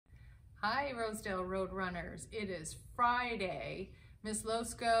Hi, Rosedale Road Runners. It is Friday. Miss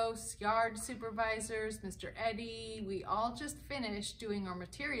Losco, yard supervisors, Mr. Eddie, we all just finished doing our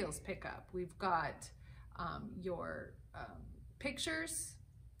materials pickup. We've got your pictures,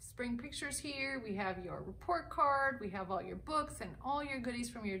 spring pictures here. We have your report card. We have all your books and all your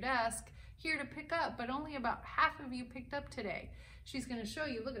goodies from your desk here to pick up, but only about half of you picked up today. She's going to show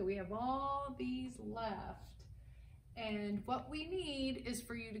you, look, we have all these left. And what we need is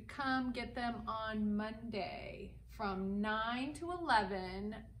for you to come get them on Monday from 9 to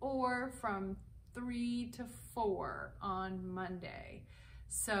 11 or from 3 to 4 on Monday.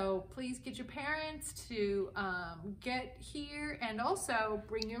 So please get your parents to get here, and also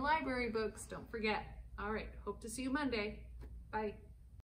bring your library books. Don't forget. All right, hope to see you Monday. Bye.